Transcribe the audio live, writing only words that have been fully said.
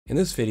In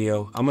this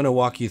video, I'm going to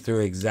walk you through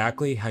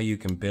exactly how you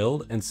can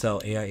build and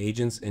sell AI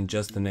agents in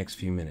just the next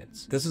few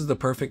minutes. This is the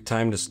perfect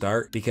time to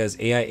start because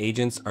AI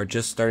agents are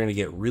just starting to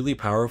get really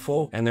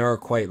powerful, and there are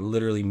quite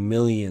literally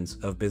millions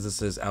of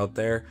businesses out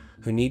there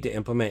who need to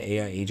implement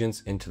AI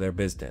agents into their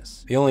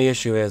business. The only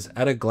issue is,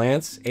 at a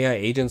glance, AI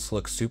agents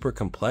look super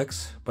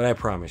complex, but I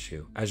promise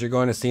you, as you're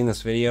going to see in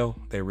this video,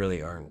 they really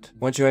aren't.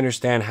 Once you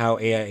understand how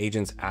AI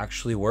agents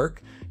actually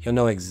work, you'll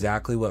know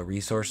exactly what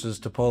resources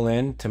to pull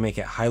in to make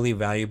it highly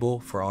valuable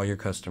for all your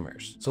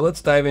customers. So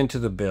let's dive into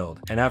the build.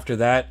 And after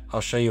that,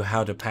 I'll show you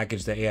how to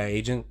package the AI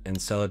agent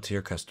and sell it to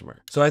your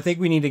customer. So I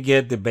think we need to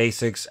get the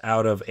basics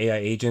out of AI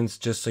agents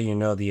just so you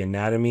know the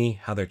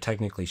anatomy, how they're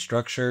technically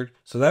structured.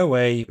 So that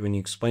way, when you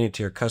explain it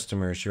to your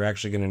customers, you're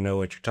actually going to know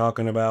what you're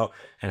talking about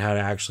and how to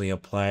actually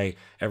apply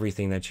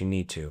everything that you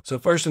need to. So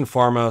first and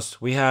foremost,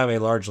 we have a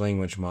large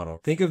language model.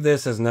 Think of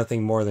this as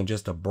nothing more than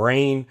just a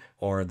brain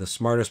or the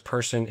smartest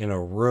person in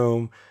a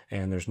room,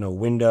 and there's no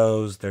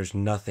windows, there's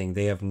nothing.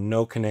 They have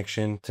no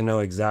connection to know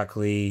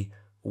exactly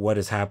what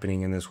is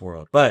happening in this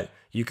world. But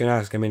you can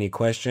ask them any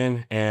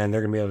question and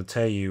they're gonna be able to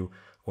tell you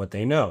what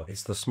they know.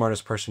 It's the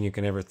smartest person you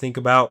can ever think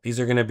about. These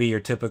are going to be your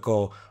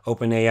typical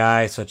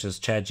OpenAI, such as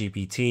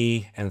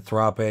ChatGPT,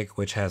 Anthropic,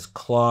 which has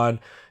Claude,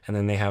 and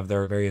then they have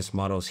their various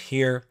models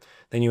here.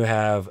 Then you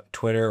have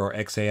Twitter or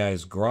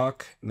XAI's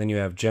Grok. And then you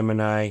have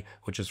Gemini,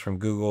 which is from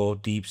Google,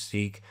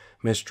 DeepSeek,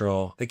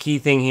 Mistral. The key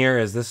thing here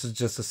is this is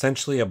just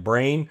essentially a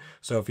brain.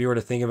 So if you were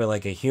to think of it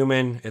like a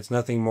human, it's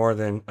nothing more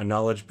than a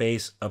knowledge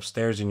base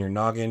upstairs in your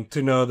noggin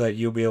to know that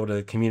you'll be able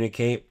to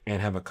communicate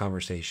and have a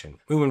conversation.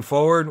 Moving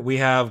forward, we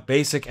have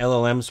basic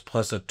LLMs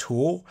plus a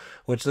tool,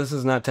 which this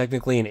is not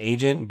technically an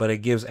agent, but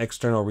it gives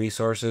external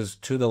resources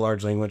to the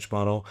large language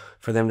model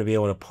for them to be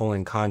able to pull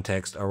in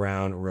context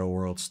around real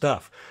world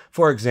stuff.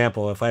 For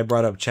example, if I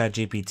brought up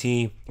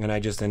ChatGPT and I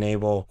just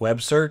enable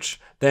web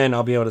search, then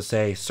I'll be able to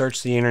say,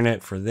 search the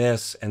internet for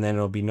this, and then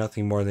it'll be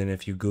nothing more than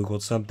if you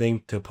Googled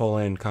something to pull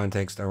in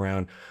context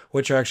around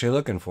what you're actually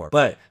looking for.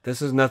 But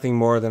this is nothing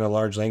more than a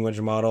large language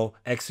model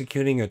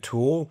executing a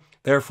tool.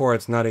 Therefore,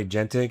 it's not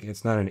agentic,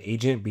 it's not an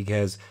agent,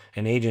 because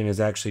an agent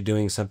is actually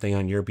doing something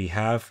on your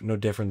behalf, no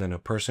different than a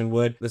person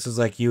would. This is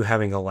like you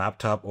having a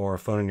laptop or a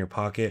phone in your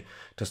pocket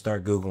to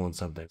start Googling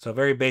something. So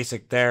very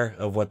basic there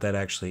of what that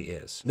actually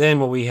is.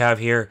 Then what we have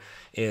here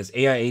is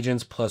AI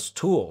agents plus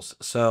tools.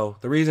 So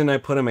the reason I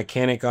put a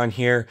mechanic on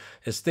here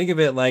is think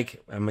of it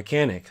like a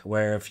mechanic,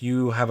 where if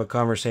you have a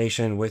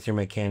conversation with your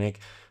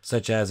mechanic,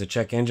 such as a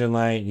check engine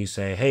light, you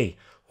say, hey,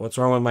 what's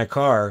wrong with my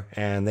car?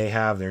 And they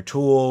have their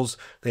tools,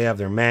 they have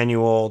their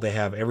manual, they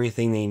have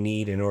everything they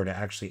need in order to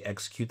actually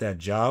execute that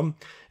job.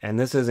 And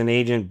this is an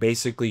agent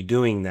basically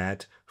doing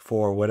that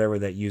for whatever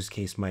that use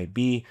case might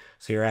be.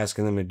 So you're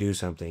asking them to do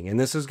something. And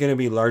this is going to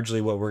be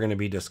largely what we're going to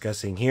be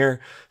discussing here.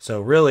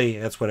 So really,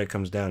 that's what it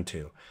comes down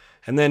to.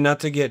 And then, not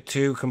to get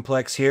too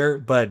complex here,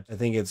 but I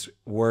think it's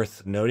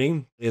worth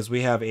noting, is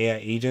we have AI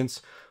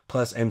agents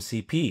plus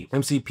MCP.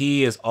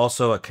 MCP is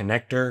also a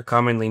connector,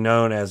 commonly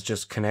known as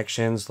just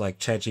connections, like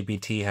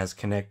ChatGPT has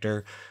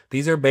connector.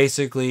 These are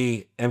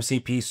basically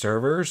MCP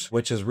servers,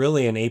 which is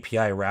really an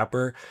API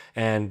wrapper.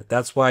 And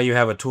that's why you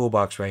have a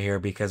toolbox right here,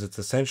 because it's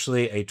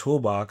essentially a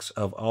toolbox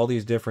of all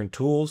these different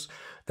tools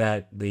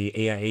that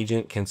the AI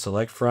agent can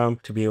select from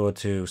to be able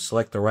to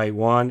select the right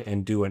one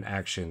and do an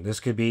action. This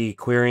could be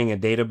querying a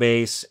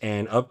database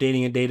and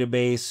updating a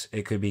database.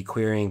 It could be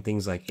querying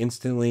things like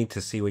instantly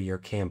to see what your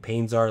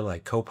campaigns are,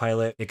 like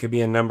Copilot. It could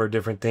be a number of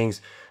different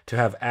things to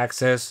have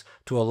access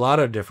to a lot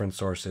of different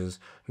sources,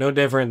 no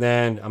different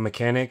than a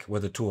mechanic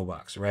with a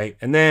toolbox, right?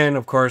 And then,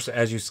 of course,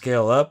 as you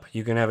scale up,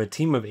 you can have a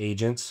team of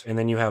agents, and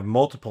then you have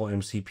multiple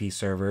MCP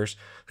servers.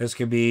 This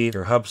could be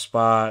your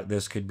HubSpot,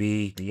 this could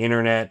be the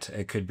internet,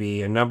 it could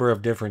be a number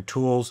of different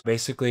tools,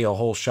 basically a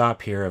whole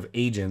shop here of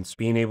agents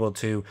being able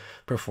to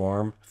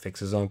perform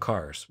fixes on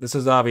cars. This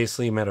is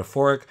obviously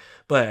metaphoric,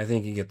 but I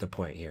think you get the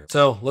point here.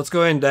 So let's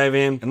go ahead and dive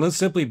in and let's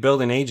simply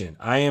build an agent.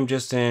 I am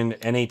just in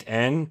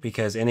N8N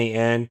because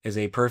N8N is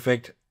a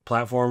perfect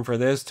platform for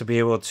this, to be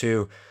able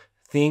to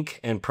think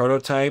and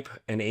prototype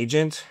an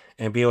agent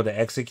and be able to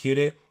execute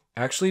it,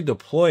 actually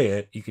deploy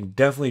it. You can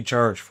definitely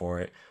charge for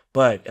it,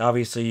 but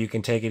obviously you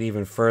can take it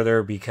even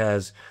further,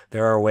 because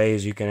there are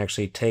ways you can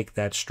actually take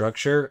that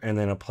structure and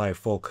then apply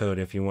full code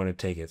if you want to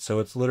take it. So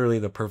it's literally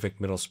the perfect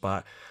middle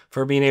spot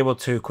for being able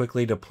to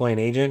quickly deploy an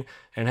agent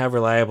and have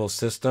reliable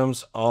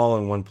systems all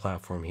in one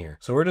platform here.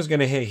 So we're just going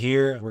to hit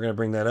here. We're going to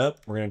bring that up.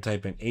 We're going to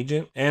type in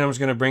agent, and I'm just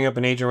going to bring up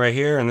an agent right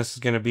here. And this is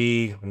going to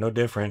be no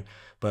different,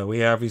 but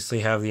we obviously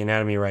have the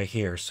anatomy right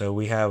here. So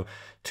we have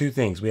two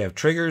things. We have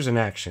triggers and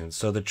actions.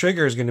 So the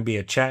trigger is going to be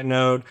a chat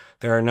node.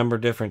 There are a number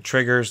of different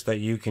triggers that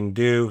you can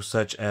do,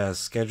 such as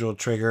schedule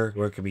trigger,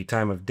 where it could be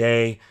time of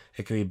day.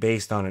 It could be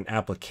based on an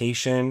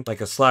application like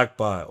a Slack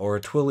bot or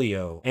a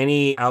Twilio,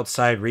 any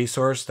outside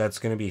resource that's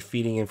going to be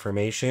feeding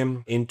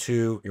information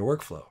into your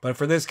workflow. But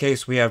for this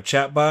case, we have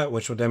chatbot,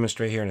 which we'll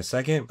demonstrate here in a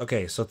second.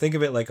 Okay, so think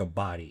of it like a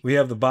body. We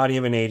have the body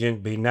of an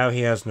agent, but now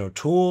he has no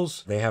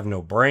tools. They have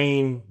no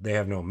brain. They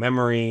have no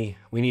memory.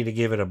 We need to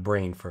give it a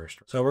brain first.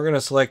 So we're going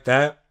to select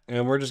that.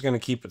 and we're just going to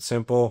keep it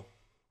simple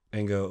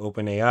and go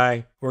open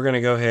AI. We're going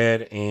to go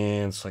ahead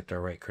and select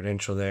our right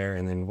credential there,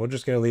 and then we're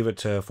just going to leave it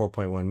to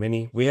 4.1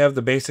 mini. We have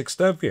the basic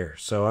stuff here.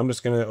 So I'm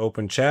just going to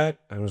open chat.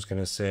 I'm just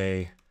going to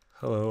say,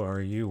 hello,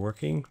 are you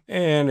working?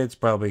 And it's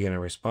probably going to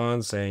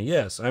respond saying,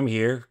 yes, I'm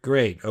here.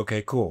 Great.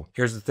 Okay, cool.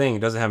 Here's the thing.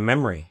 It doesn't have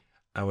memory.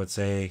 I would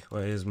say,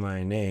 what is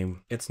my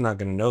name? It's not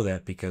going to know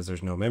that because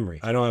there's no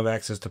memory. I don't have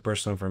access to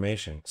personal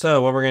information.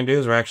 So what we're going to do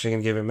is we're actually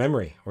going to give it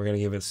memory. We're going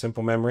to give it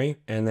simple memory,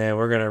 and then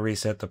we're going to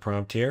reset the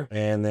prompt here.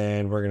 And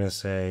then we're going to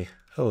say,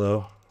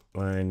 hello,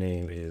 my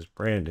name is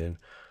Brandon.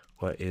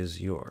 What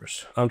is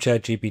yours? I'm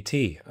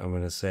ChatGPT. I'm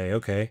going to say,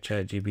 okay,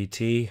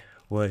 ChatGPT,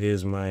 what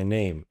is my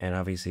name? And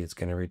obviously it's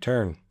going to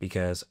return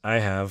because I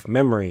have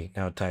memory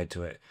now tied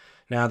to it.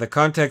 Now the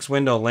context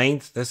window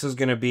length, this is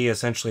going to be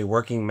essentially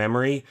working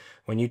memory.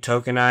 When you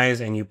tokenize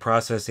and you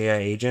process AI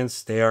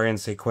agents, they are in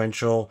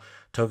sequential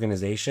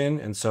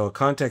tokenization. And so a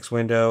context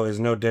window is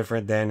no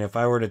different than if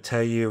I were to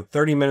tell you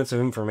 30 minutes of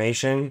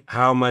information,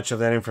 how much of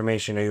that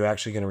information are you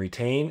actually going to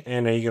retain?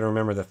 And are you going to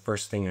remember the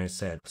first thing I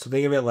said? So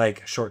think of it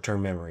like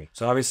short-term memory.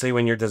 So obviously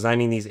when you're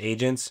designing these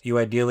agents, you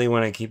ideally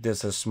want to keep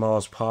this as small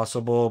as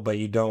possible, but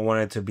you don't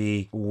want it to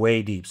be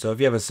way deep. So if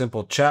you have a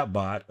simple chat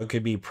bot, it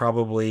could be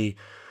probably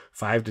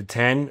 5 to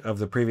 10 of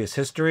the previous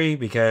history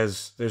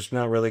because there's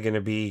not really going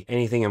to be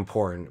anything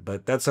important,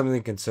 but that's something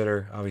to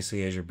consider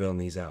obviously as you're building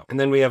these out. And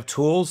then we have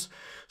tools.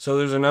 So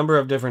there's a number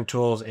of different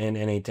tools in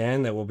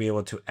N8N that we'll be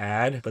able to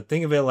add, but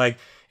think of it like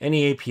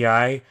any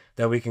API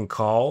that we can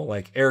call,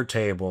 like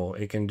Airtable,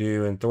 it can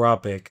do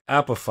Anthropic,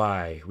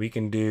 Apify, we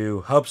can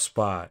do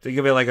HubSpot. Think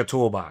of it like a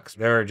toolbox.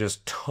 There are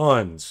just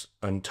tons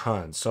and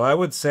tons. So I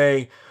would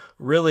say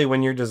really,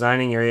 when you're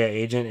designing your AI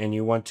agent and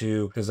you want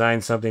to design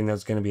something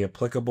that's going to be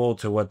applicable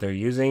to what they're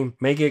using,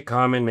 make it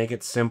common, make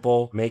it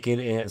simple, make it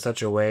in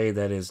such a way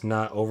that is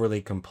not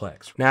overly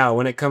complex. Now,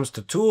 when it comes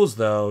to tools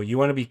though, you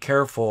want to be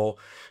careful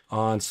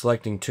on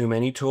selecting too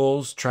many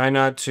tools. Try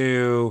not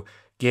to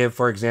give,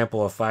 for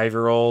example, a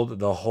 5-year-old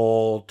the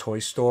whole toy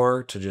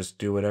store to just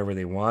do whatever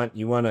they want.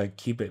 You want to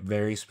keep it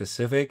very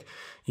specific.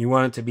 You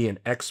want it to be an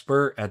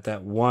expert at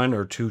that 1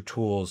 or 2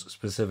 tools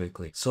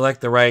specifically. Select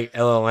the right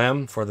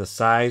LLM for the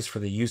size, for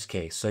the use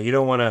case. So you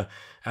don't want to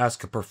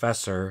ask a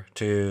professor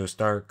to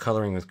start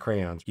coloring with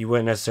crayons. You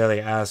wouldn't necessarily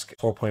ask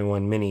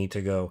 4.1 mini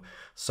to go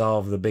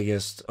solve the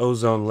biggest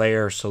ozone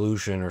layer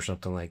solution or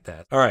something like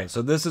that. All right,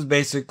 so this is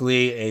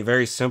basically a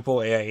very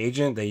simple AI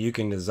agent that you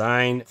can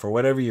design for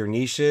whatever your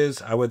niche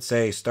is. I would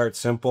say start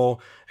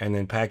simple and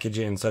then package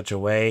it in such a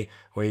way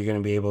where you're going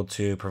to be able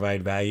to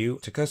provide value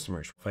to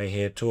customers. If I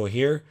hit tool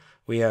here,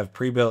 we have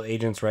pre-built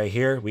agents right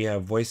here. We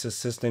have voice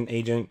assistant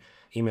agent,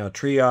 email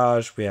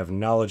triage, we have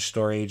knowledge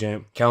store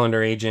agent,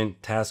 calendar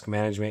agent, task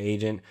management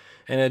agent,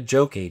 and a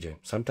joke agent.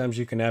 Sometimes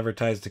you can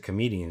advertise to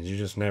comedians, you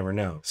just never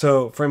know.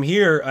 So from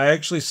here, I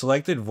actually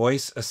selected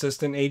voice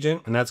assistant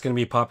agent, and that's going to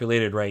be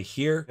populated right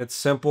here. It's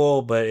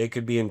simple, but it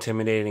could be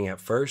intimidating at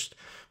first.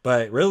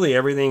 But really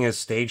everything is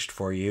staged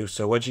for you.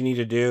 So what you need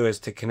to do is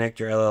to connect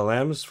your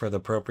LLMs for the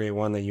appropriate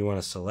one that you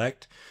want to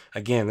select.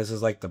 Again, this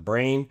is like the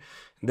brain.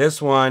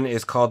 This one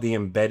is called the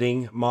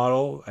embedding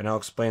model, and I'll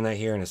explain that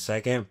here in a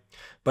second.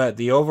 But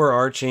the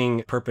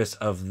overarching purpose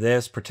of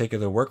this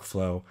particular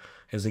workflow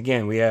is,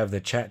 again, we have the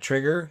chat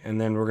trigger,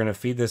 and then we're going to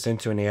feed this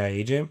into an AI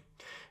agent.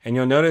 And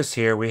you'll notice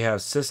here we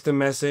have system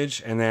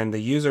message, and then the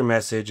user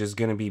message is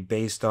going to be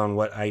based on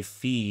what I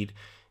feed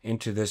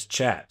into this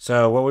chat.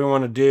 So what we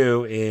want to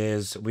do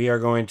is we are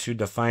going to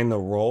define the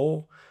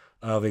role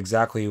of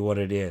exactly what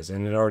it is.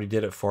 And it already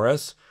did it for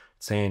us,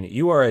 saying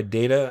you are a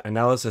data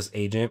analysis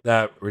agent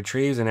that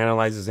retrieves and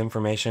analyzes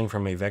information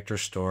from a vector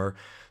store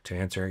to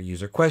answer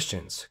user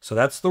questions. So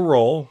that's the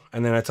role.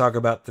 And then I talk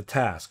about the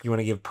task. You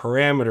want to give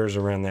parameters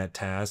around that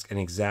task and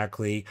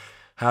exactly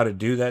how to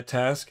do that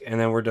task.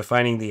 And then we're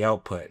defining the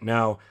output.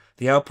 Now,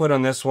 the output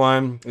on this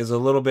one is a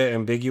little bit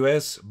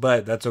ambiguous,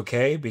 but that's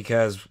okay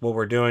because what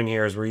we're doing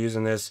here is we're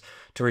using this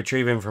to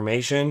retrieve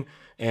information.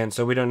 And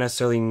so we don't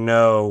necessarily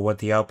know what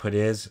the output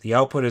is. The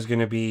output is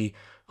going to be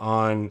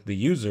on the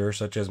user,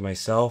 such as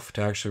myself,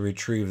 to actually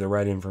retrieve the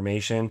right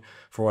information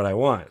for what I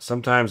want.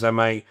 Sometimes I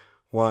might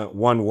want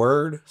one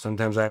word.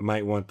 Sometimes I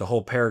might want the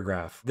whole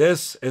paragraph.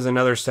 This is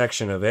another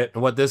section of it.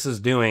 And what this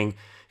is doing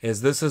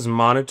is this is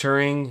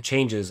monitoring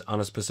changes on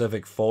a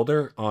specific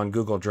folder on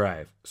Google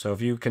Drive. So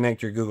if you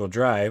connect your Google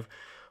Drive,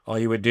 all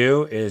you would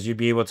do is you'd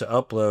be able to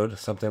upload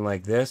something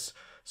like this.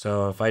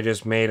 So if I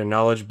just made a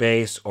knowledge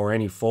base or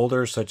any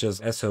folder such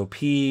as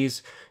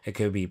SOPs, it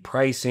could be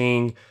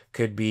pricing,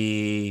 could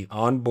be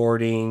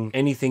onboarding,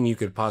 anything you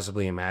could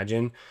possibly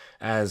imagine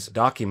as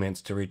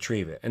documents to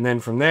retrieve it. And then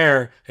from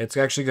there, it's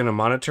actually going to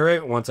monitor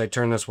it once I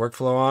turn this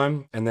workflow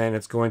on, and then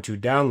it's going to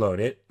download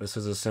it. This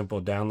is a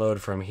simple download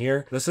from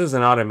here. This is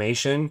an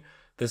automation.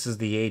 This is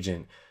the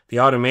agent. the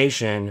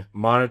automation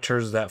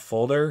monitors that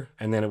folder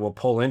and then it will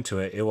pull into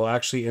it. It will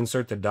actually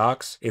insert the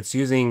docs. It's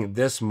using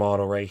this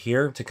model right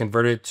here to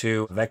convert it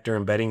to vector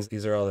embeddings.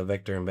 These are all the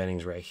vector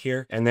embeddings right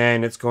here. And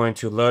then it's going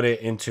to load it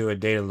into a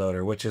data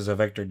loader, which is a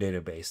vector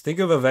database. Think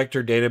of a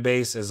vector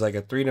database as like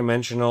a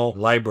three-dimensional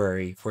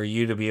library for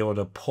you to be able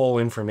to pull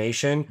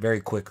information very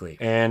quickly.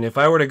 And if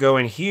I were to go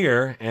in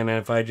here and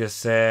if I just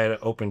said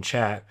open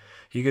chat,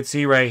 you could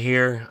see right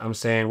here, I'm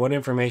saying, what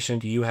information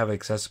do you have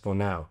accessible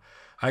now?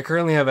 I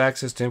currently have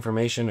access to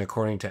information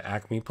according to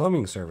Acme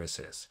Plumbing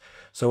Services.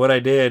 So what I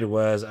did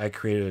was I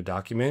created a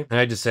document and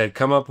I just said,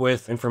 come up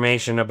with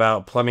information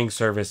about plumbing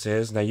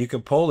services. Now you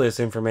could pull this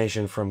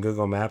information from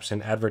Google Maps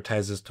and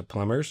advertise this to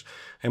plumbers.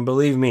 And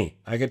believe me,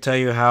 I could tell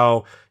you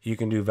how you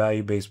can do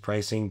value-based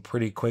pricing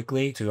pretty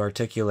quickly to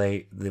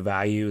articulate the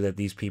value that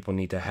these people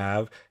need to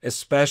have,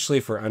 especially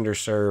for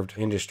underserved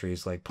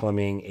industries like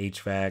plumbing,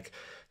 HVAC,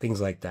 things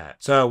like that.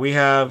 So we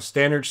have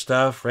standard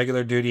stuff,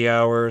 regular duty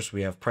hours,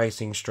 we have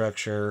pricing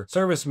structure,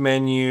 service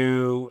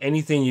menu,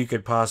 anything you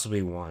could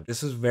possibly want.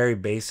 This is very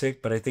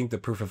basic, but I think the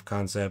proof of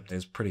concept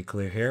is pretty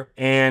clear here.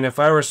 And if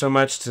I were so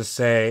much to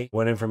say,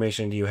 what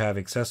information do you have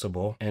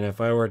accessible? And if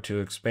I were to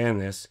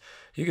expand this,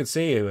 you can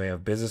see we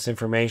have business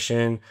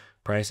information,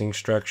 pricing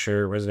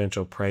structure,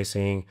 residential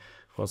pricing.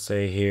 We'll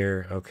say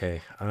here,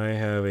 okay, I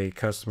have a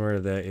customer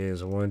that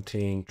is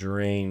wanting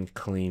drain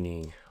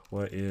cleaning.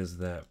 What is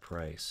that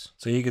price?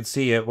 So you can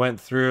see it went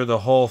through the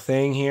whole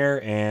thing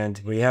here and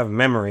we have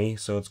memory.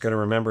 So it's going to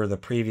remember the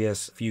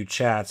previous few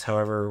chats.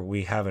 However,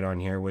 we have it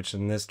on here, which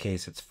in this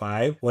case, it's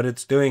 5. What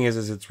it's doing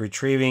is it's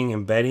retrieving,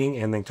 embedding,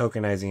 and then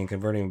tokenizing and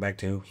converting back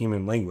to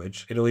human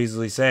language. It'll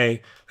easily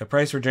say the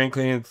price for drain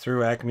cleaning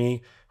through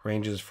Acme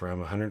ranges from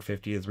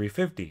 150 to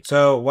 350.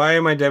 So why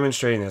am I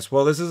demonstrating this?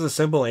 Well, this is a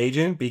simple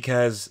agent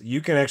because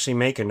you can actually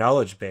make a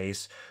knowledge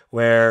base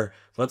where,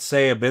 let's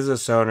say a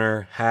business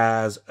owner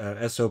has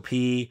a SOP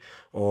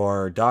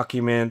or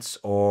documents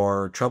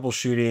or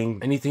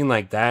troubleshooting, anything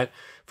like that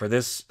for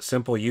this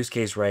simple use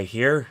case right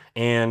here.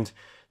 And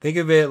think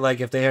of it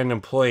like if they had an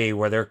employee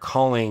where they're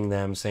calling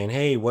them saying,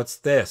 hey, what's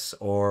this?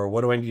 Or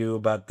what do I do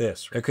about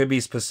this? There could be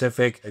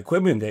specific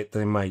equipment that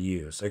they might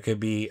use. There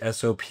could be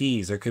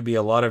SOPs. There could be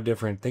a lot of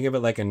different, think of it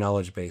like a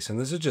knowledge base. And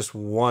this is just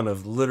one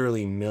of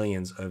literally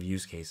millions of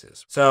use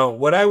cases. So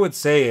what I would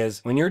say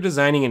is when you're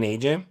designing an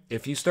agent,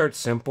 if you start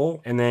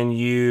simple and then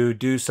you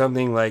do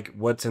something like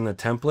what's in the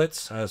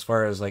templates as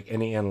far as like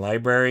NAN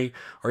library,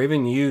 or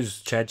even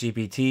use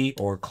ChatGPT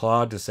or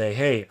Claude to say,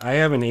 hey, I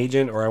have an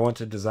agent or I want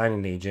to design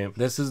an agent.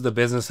 This is the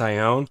business I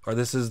own, or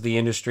this is the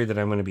industry that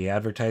I'm going to be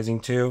advertising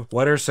to.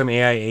 What are some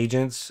AI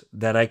agents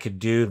that I could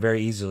do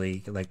very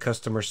easily, like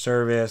customer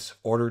service,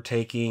 order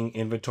taking,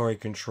 inventory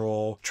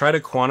control? Try to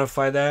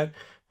quantify that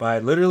by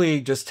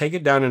literally just take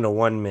it down into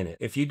 1 minute.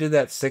 If you did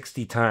that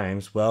 60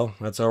 times, well,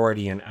 that's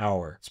already an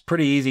hour. It's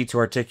pretty easy to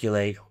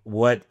articulate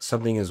what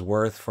something is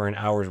worth for an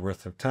hour's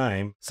worth of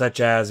time,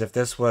 such as if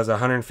this was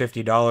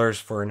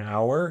 $150 for an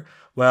hour,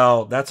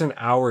 well, that's an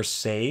hour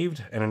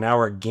saved and an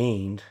hour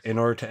gained in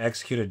order to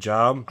execute a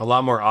job a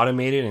lot more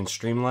automated and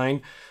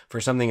streamlined for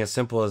something as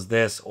simple as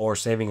this or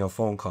saving a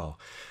phone call.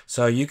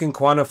 So you can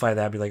quantify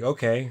that, be like,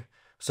 okay,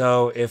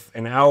 so if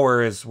an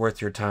hour is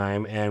worth your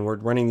time and we're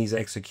running these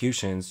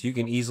executions, you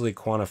can easily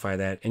quantify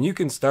that. And you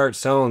can start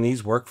selling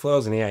these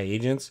workflows and AI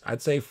agents,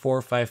 I'd say 4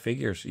 or 5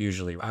 figures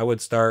usually. I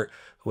would start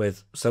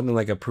with something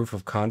like a proof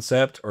of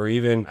concept or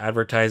even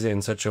advertise it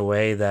in such a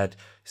way that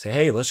you say,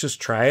 hey, let's just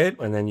try it.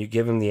 And then you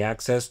give them the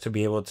access to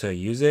be able to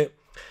use it.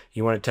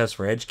 You want to test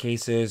for edge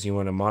cases. You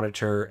want to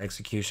monitor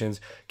executions.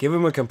 Give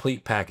them a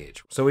complete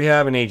package. So we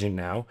have an agent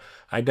now.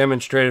 I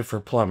demonstrated for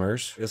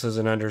plumbers. This is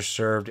an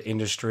underserved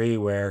industry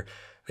where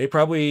they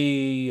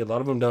probably, a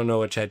lot of them don't know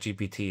what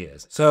ChatGPT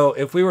is. So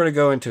if we were to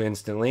go into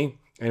Instantly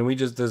and we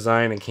just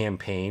design a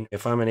campaign,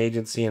 if I'm an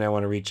agency and I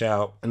want to reach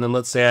out, and then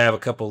let's say I have a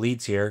couple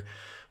leads here,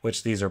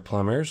 which these are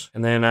plumbers.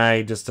 And then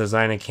I just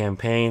design a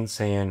campaign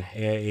saying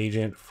AI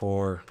agent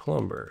for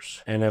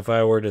plumbers. And if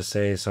I were to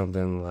say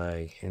something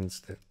like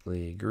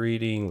instantly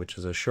greeting, which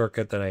is a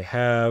shortcut that I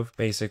have,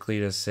 basically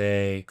to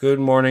say, good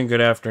morning,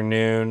 good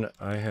afternoon.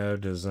 I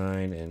have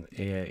designed an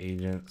AI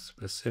agent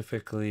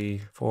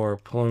specifically for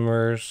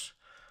plumbers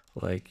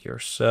like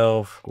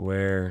yourself,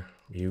 where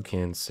you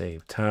can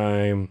save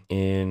time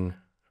in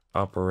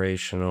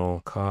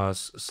operational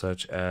costs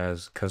such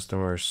as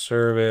customer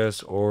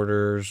service,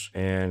 orders,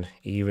 and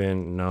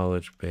even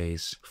knowledge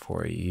base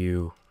for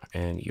you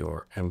and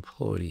your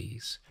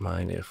employees.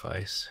 Mind if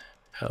I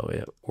how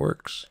it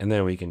works? And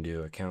then we can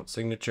do account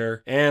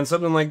signature and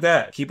something like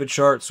that. Keep it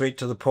short, straight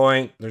to the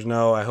point. There's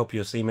no, I hope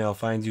your email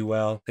finds you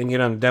well. Then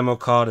get on a demo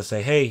call to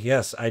say, hey,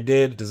 yes, I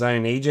did design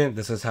an agent.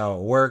 This is how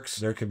it works.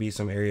 There could be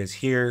some areas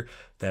here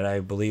that I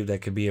believe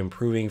that could be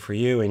improving for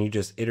you. And you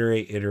just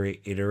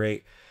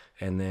iterate,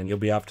 and then you'll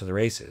be off to the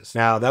races.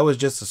 Now, that was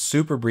just a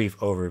super brief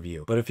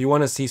overview, but if you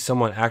want to see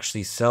someone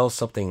actually sell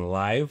something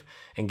live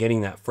and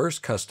getting that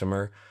first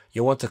customer,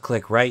 you'll want to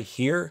click right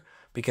here,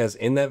 because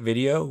in that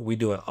video, we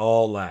do it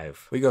all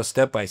live. We go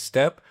step by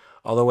step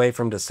all the way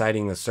from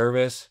deciding the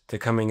service to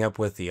coming up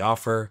with the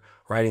offer,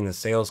 writing the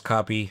sales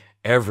copy,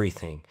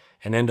 everything,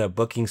 and end up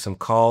booking some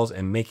calls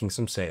and making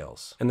some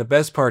sales. And the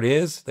best part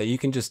is that you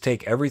can just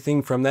take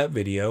everything from that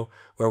video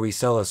where we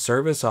sell a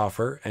service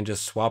offer and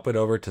just swap it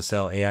over to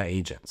sell AI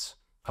agents.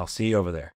 I'll see you over there.